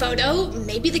took the photo,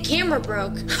 maybe the camera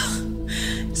broke.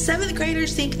 7th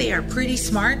graders think they are pretty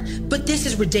smart, but this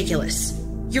is ridiculous.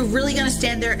 You're really gonna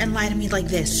stand there and lie to me like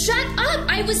this? Shut up!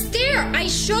 I was there! I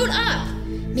showed up!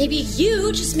 Maybe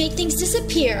you just make things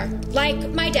disappear, like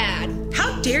my dad.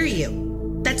 How dare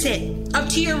you? That's it. Up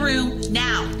to your room,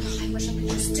 now. I wish I could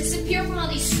just disappear from all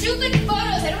these stupid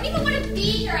photos. I don't even want to be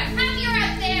here. I'm happier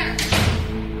out there.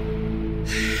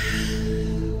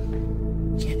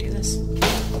 Can't do this.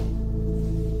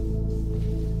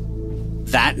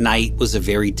 That night was a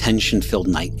very tension-filled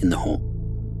night in the home.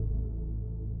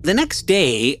 The next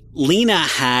day, Lena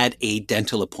had a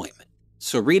dental appointment.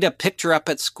 So Rita picked her up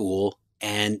at school,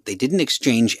 and they didn't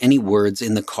exchange any words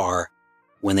in the car.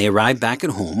 When they arrived back at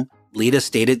home, Lita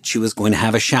stated she was going to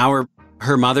have a shower.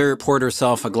 Her mother poured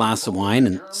herself a glass of wine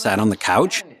and sat on the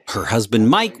couch. Her husband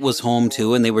Mike was home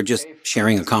too, and they were just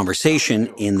sharing a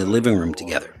conversation in the living room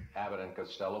together. Abbott and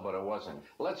Costello, but it wasn't.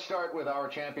 Let's start with our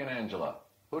champion Angela.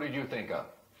 Who did you think of?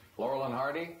 Laurel and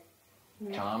Hardy?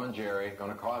 Tom and Jerry,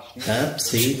 gonna cost you.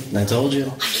 See, I told you.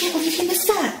 I can't believe you missed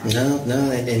that.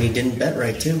 No, and he didn't bet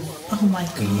right too. Oh my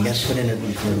God. You gotta put in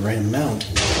it for the right amount,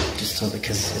 just so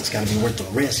because it's gotta be worth the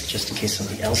risk, just in case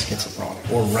somebody else gets it wrong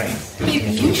or right. Maybe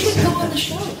you should go on the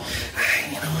show.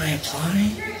 I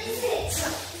apply.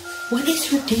 What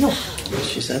is your deal?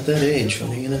 She's at that age.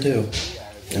 What are you gonna do?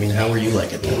 I mean, how were you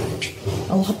like at that age?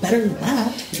 A lot better than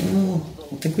that.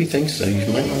 I think we think so. You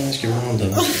might want to ask your mom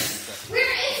though.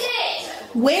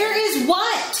 Where is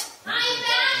what? My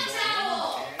bath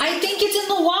towel! I think it's in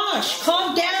the wash.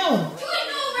 Calm down. You have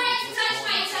no right to touch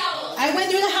my towel! I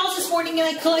went through the house this morning and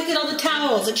I collected all the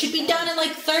towels. It should be done in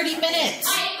like 30 minutes.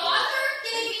 My father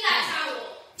gave me that towel.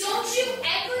 Don't you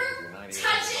ever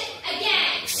touch it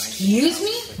again! Excuse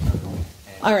me?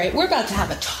 All right, we're about to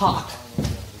have a talk.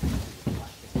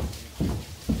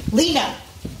 Lena,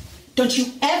 don't you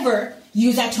ever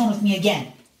use that tone with me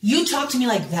again. You talk to me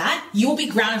like that, you will be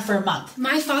grounded for a month.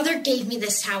 My father gave me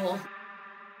this towel.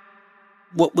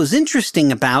 What was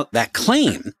interesting about that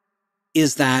claim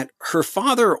is that her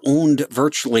father owned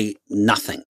virtually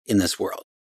nothing in this world.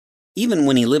 Even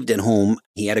when he lived at home,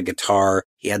 he had a guitar,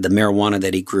 he had the marijuana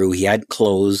that he grew, he had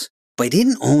clothes, but he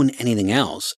didn't own anything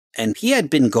else. And he had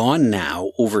been gone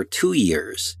now over 2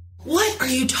 years. What are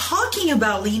you talking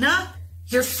about, Lena?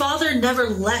 Your father never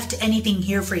left anything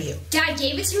here for you. Dad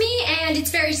gave it to me, and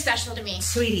it's very special to me.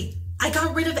 Sweetie, I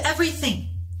got rid of everything.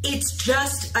 It's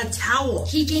just a towel.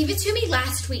 He gave it to me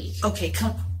last week. Okay,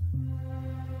 come.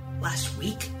 Last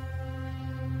week?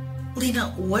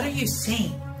 Lena, what are you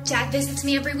saying? Dad visits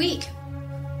me every week.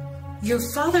 Your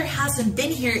father hasn't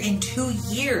been here in 2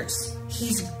 years.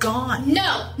 He's gone.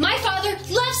 No, my father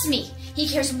loves me. He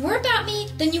cares more about me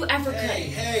than you ever could.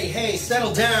 Hey,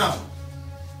 settle down.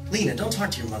 Lena, don't talk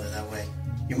to your mother that way.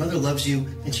 Your mother loves you,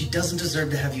 and she doesn't deserve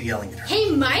to have you yelling at her. Hey,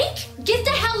 Mike, get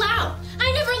the hell out.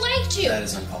 I never liked you. That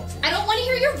is uncalled for. I don't want to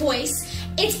hear your voice.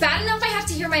 It's bad enough I have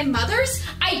to hear my mother's.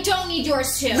 I don't need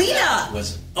yours too. Lena! It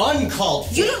was uncalled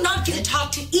for. You do not get to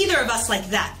talk to either of us like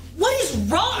that. What is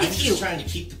wrong with you? I'm just trying to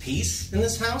keep the peace in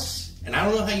this house. And I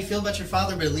don't know how you feel about your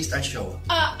father, but at least I show up.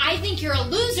 I think you're a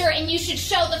loser and you should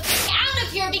show the f*** out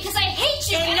of here because I hate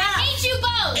you and I hate you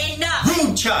both. Enough.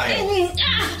 Rude child.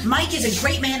 Mike is a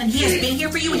great man and he has been here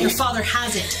for you and your father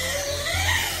hasn't.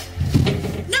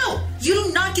 No, you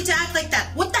do not get to act like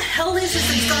that. What the hell is this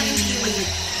that's gotten into you lately?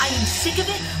 I am sick of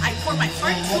it. I pour my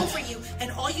heart and soul for you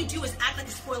and all you do is act like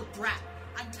a spoiled brat.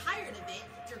 I'm tired of it.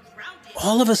 You're grounded.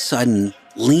 All of a sudden,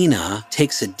 Lena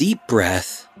takes a deep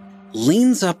breath,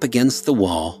 leans up against the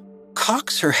wall,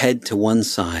 cocks her head to one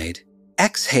side,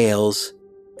 exhales,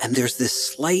 and there's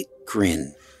this slight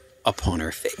grin upon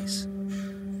her face.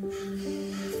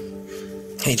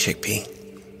 Hey, Chickpea.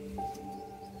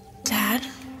 Dad?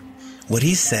 What'd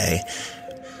he say?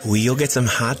 We'll get some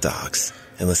hot dogs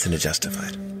and listen to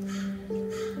Justified.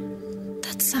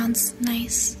 That sounds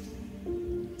nice.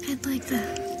 I'd like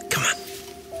that. Come on.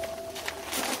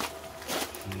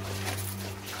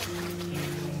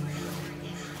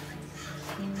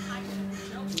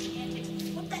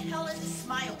 What the hell is this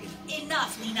smile?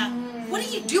 Enough, Lena. What are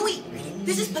you doing?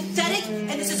 This is pathetic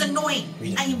and this is annoying.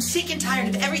 I am sick and tired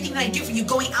of everything that I do for you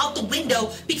going out the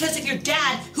window because of your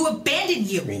dad who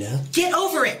abandoned you. Rita. Get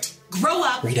over it. Grow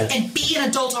up and be an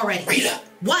adult already. Rita.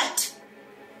 What?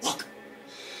 Look.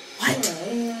 What?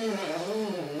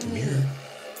 The mirror.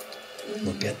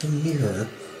 Look at the mirror.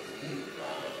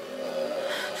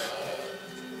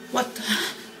 What the...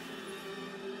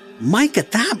 Mike,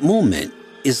 at that moment,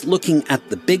 is looking at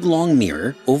the big long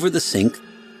mirror over the sink,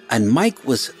 and Mike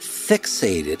was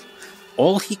fixated.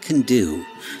 All he can do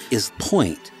is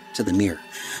point to the mirror.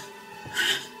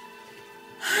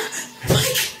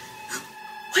 Mike!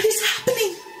 What is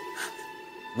happening?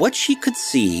 What she could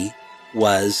see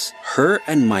was her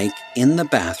and Mike in the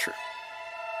bathroom,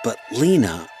 but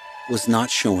Lena was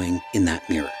not showing in that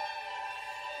mirror.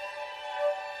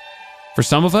 For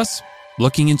some of us,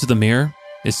 looking into the mirror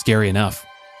is scary enough,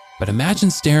 but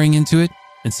imagine staring into it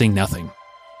and seeing nothing.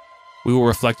 We will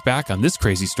reflect back on this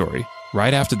crazy story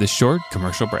right after this short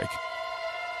commercial break.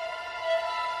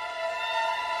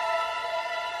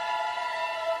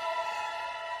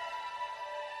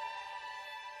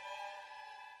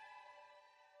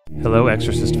 Hello,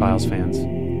 Exorcist Files fans.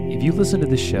 If you listen to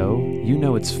this show, you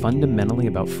know it's fundamentally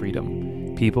about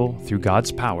freedom. People, through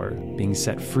God's power, being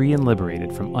set free and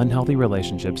liberated from unhealthy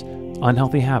relationships,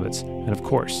 unhealthy habits, and of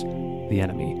course, the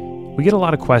enemy. We get a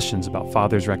lot of questions about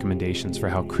Father's recommendations for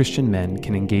how Christian men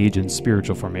can engage in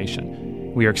spiritual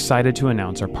formation. We are excited to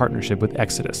announce our partnership with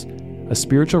Exodus, a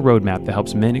spiritual roadmap that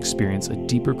helps men experience a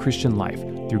deeper Christian life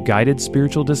through guided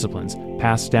spiritual disciplines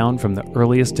passed down from the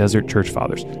earliest desert church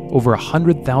fathers. Over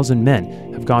 100,000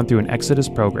 men have gone through an Exodus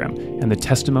program, and the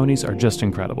testimonies are just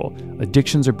incredible.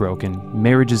 Addictions are broken,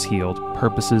 marriage is healed,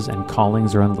 purposes and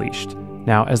callings are unleashed.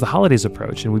 Now, as the holidays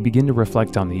approach and we begin to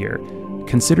reflect on the year,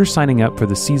 consider signing up for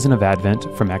the season of Advent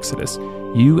from Exodus.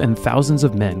 You and thousands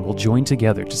of men will join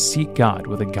together to seek God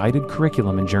with a guided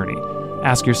curriculum and journey.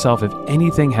 Ask yourself if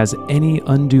anything has any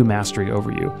undue mastery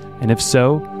over you, and if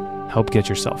so, help get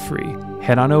yourself free.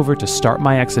 Head on over to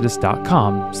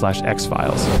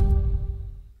startmyexodus.com/xfiles.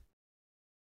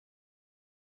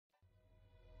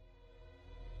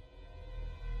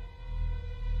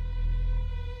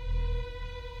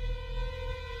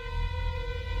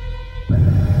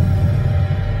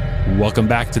 Welcome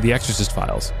back to The Exorcist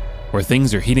Files, where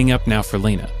things are heating up now for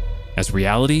Lena, as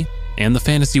reality and the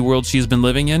fantasy world she's been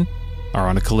living in are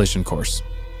on a collision course.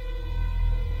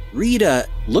 Rita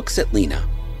looks at Lena.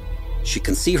 She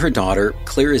can see her daughter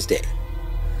clear as day,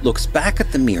 looks back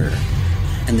at the mirror,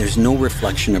 and there's no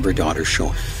reflection of her daughter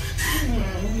showing.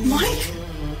 Mike?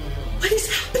 What is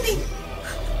happening?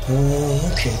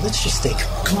 Okay, let's just stay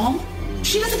calm. Calm?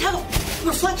 She doesn't have a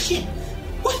reflection.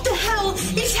 What the hell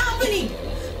is happening?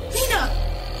 Lena,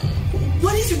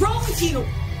 what is wrong with you?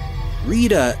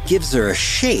 Rita gives her a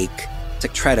shake to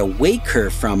try to wake her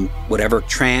from whatever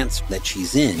trance that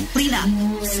she's in. Lena,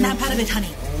 snap out of it, honey.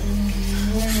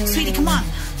 Sweetie, come on.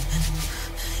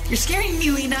 You're scaring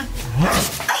me, Lena.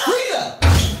 Rita!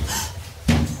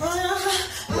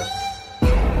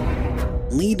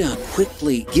 Lena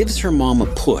quickly gives her mom a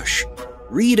push.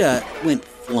 Rita went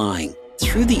flying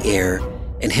through the air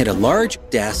and hit a large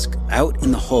desk out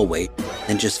in the hallway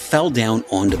and just fell down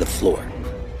onto the floor.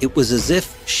 It was as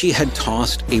if she had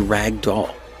tossed a rag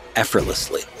doll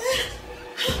effortlessly.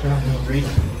 No, Rita.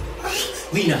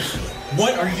 Lena,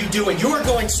 What are you doing? You are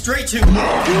going straight to...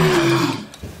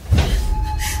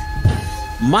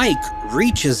 Mike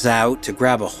reaches out to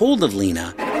grab a hold of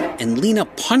Lena, and Lena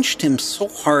punched him so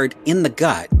hard in the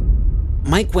gut,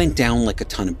 Mike went down like a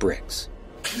ton of bricks.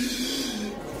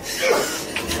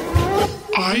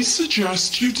 I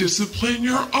suggest you discipline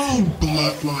your own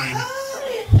bloodline.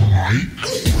 Mike?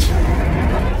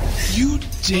 You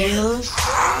dare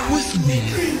with me,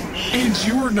 and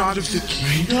you are not of the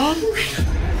kingdom?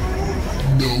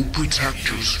 No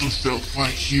protectors for filth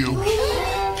like you.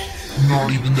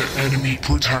 Not even the enemy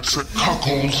protects a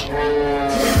cuckold. It's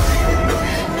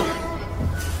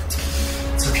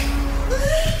okay.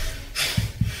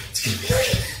 It's gonna be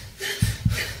okay.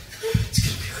 It's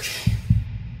gonna be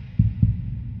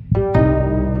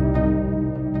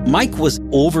okay. Mike was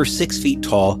over 6 feet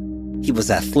tall. He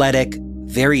was athletic,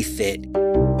 very fit,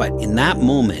 but in that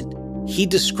moment, he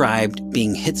described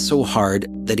being hit so hard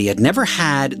that he had never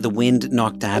had the wind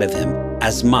knocked out of him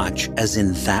as much as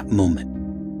in that moment.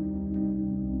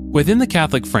 Within the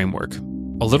Catholic framework,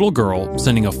 a little girl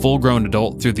sending a full-grown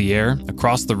adult through the air,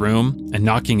 across the room, and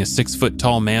knocking a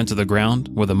 6-foot-tall man to the ground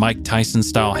with a Mike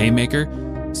Tyson-style haymaker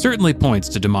certainly points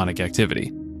to demonic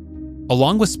activity.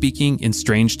 Along with speaking in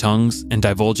strange tongues and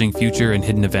divulging future and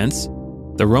hidden events,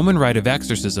 the Roman rite of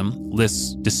exorcism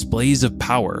lists displays of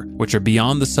power which are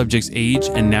beyond the subject's age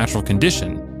and natural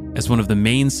condition as one of the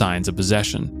main signs of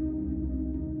possession.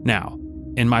 Now,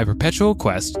 in my perpetual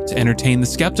quest to entertain the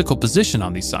skeptical position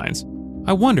on these signs,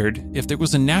 I wondered if there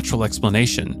was a natural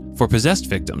explanation for possessed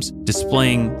victims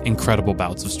displaying incredible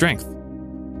bouts of strength.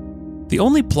 The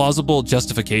only plausible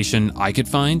justification I could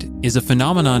find is a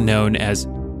phenomenon known as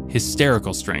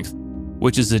hysterical strength,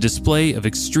 which is a display of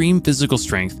extreme physical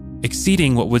strength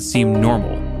exceeding what would seem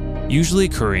normal, usually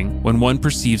occurring when one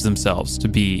perceives themselves to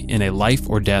be in a life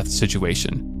or death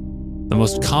situation. The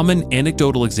most common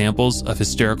anecdotal examples of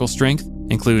hysterical strength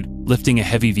include lifting a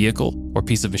heavy vehicle or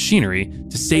piece of machinery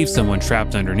to save someone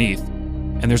trapped underneath,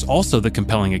 and there's also the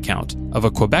compelling account of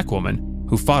a Quebec woman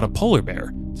who fought a polar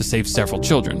bear to save several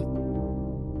children.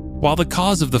 While the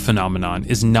cause of the phenomenon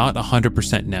is not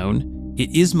 100% known,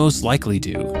 it is most likely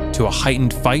due to a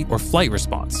heightened fight or flight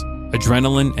response,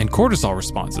 adrenaline and cortisol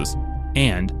responses,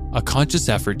 and a conscious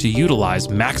effort to utilize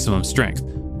maximum strength,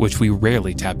 which we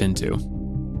rarely tap into.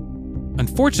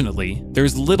 Unfortunately, there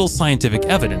is little scientific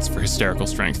evidence for hysterical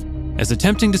strength, as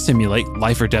attempting to simulate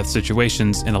life or death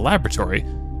situations in a laboratory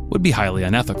would be highly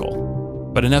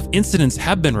unethical. But enough incidents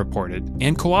have been reported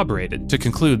and corroborated to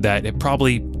conclude that it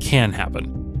probably can happen.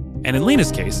 And in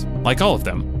Lena's case, like all of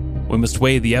them, we must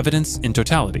weigh the evidence in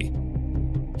totality.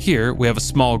 Here, we have a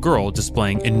small girl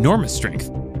displaying enormous strength,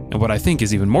 and what I think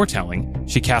is even more telling,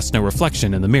 she casts no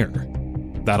reflection in the mirror.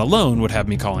 That alone would have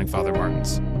me calling Father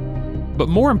Martins. But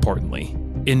more importantly,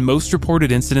 in most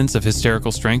reported incidents of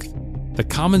hysterical strength, the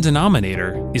common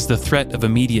denominator is the threat of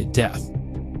immediate death,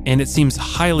 and it seems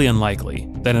highly unlikely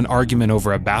that an argument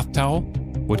over a bath towel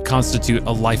would constitute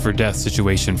a life or death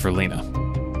situation for Lena.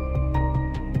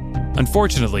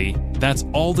 Unfortunately, that's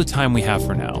all the time we have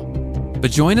for now.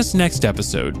 But join us next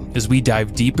episode as we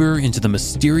dive deeper into the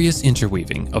mysterious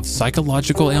interweaving of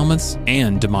psychological ailments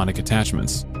and demonic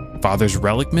attachments, Father's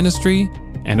relic ministry,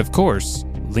 and of course,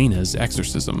 Lena's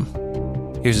exorcism.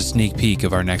 Here's a sneak peek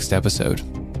of our next episode.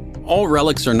 All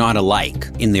relics are not alike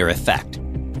in their effect.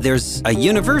 There's a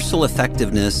universal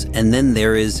effectiveness, and then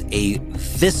there is a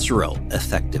visceral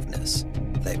effectiveness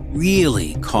that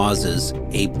really causes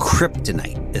a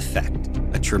kryptonite effect,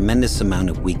 a tremendous amount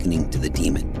of weakening to the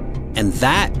demon. And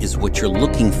that is what you're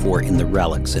looking for in the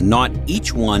relics, and not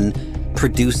each one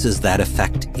produces that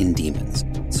effect in demons.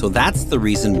 So that's the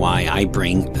reason why I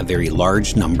bring a very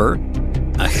large number.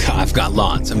 I've got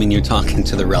lots. I mean, you're talking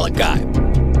to the relic guy.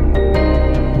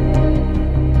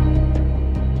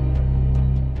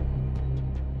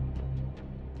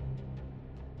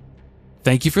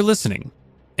 Thank you for listening.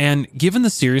 And given the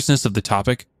seriousness of the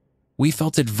topic, we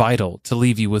felt it vital to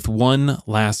leave you with one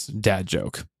last dad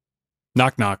joke.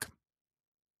 Knock, knock.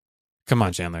 Come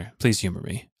on, Chandler. Please humor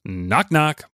me. Knock,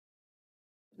 knock.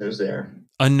 Who's there?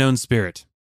 Unknown spirit.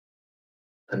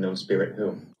 Unknown spirit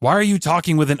who? Why are you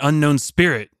talking with an unknown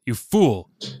spirit, you fool?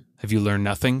 Have you learned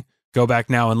nothing? Go back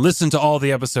now and listen to all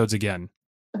the episodes again.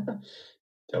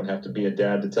 Don't have to be a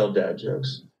dad to tell dad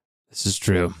jokes. This is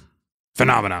true.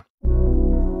 Phenomena.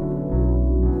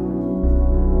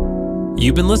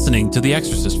 You've been listening to The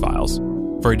Exorcist Files.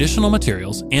 For additional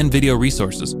materials and video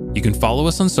resources, you can follow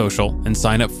us on social and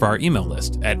sign up for our email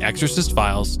list at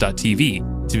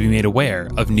exorcistfiles.tv to be made aware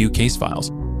of new case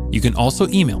files. You can also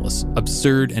email us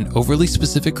absurd and overly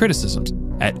specific criticisms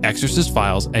at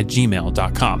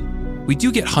exorcistfiles@gmail.com. We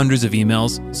do get hundreds of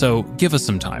emails, so give us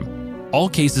some time. All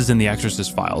cases in The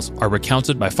Exorcist Files are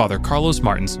recounted by Father Carlos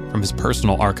Martins from his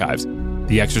personal archives.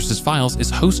 The Exorcist Files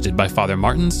is hosted by Father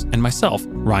Martins and myself,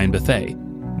 Ryan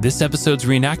Bethay. This episode's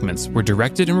reenactments were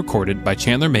directed and recorded by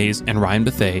Chandler Mays and Ryan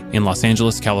Bethay in Los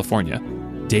Angeles, California.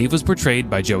 Dave was portrayed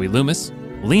by Joey Loomis,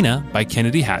 Lena by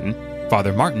Kennedy Hatton,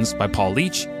 Father Martins by Paul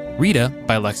Leach, Rita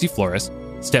by Lexi Flores,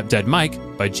 Stepdad Mike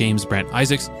by James Brant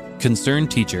Isaacs, Concerned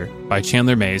Teacher by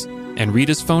Chandler Mays, and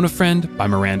Rita's Phone a Friend by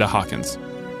Miranda Hawkins.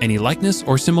 Any likeness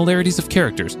or similarities of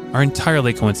characters are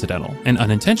entirely coincidental and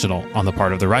unintentional on the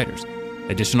part of the writers.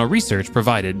 Additional research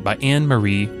provided by Anne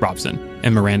Marie Robson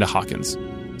and Miranda Hawkins.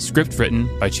 Script written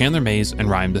by Chandler Mays and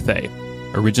Ryan Bethay.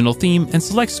 Original theme and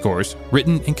select scores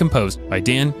written and composed by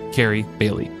Dan Carey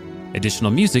Bailey. Additional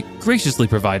music graciously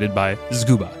provided by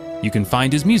Zguba. You can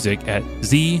find his music at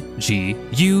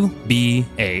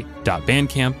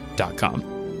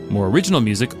zguba.bandcamp.com. More original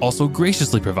music also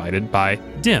graciously provided by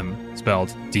Dim,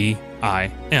 spelled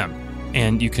D-I-M.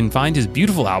 And you can find his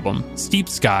beautiful album, Steeped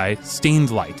Sky,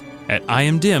 Stained Light, at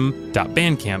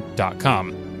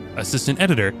imdim.bandcamp.com. Assistant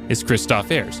editor is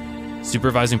Christoph Ayers.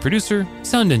 Supervising producer,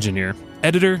 sound engineer,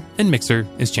 editor, and mixer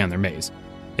is Chandler Mays.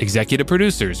 Executive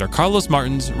producers are Carlos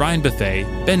Martins, Ryan Bethay,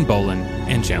 Ben Bolin,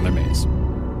 and Chandler Mays.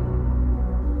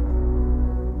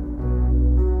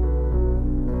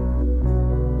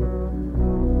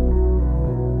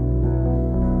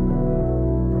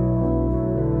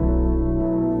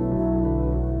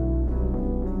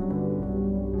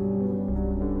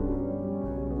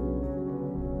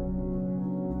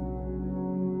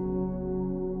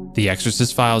 The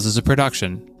Exorcist Files is a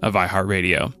production of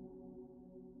iHeartRadio.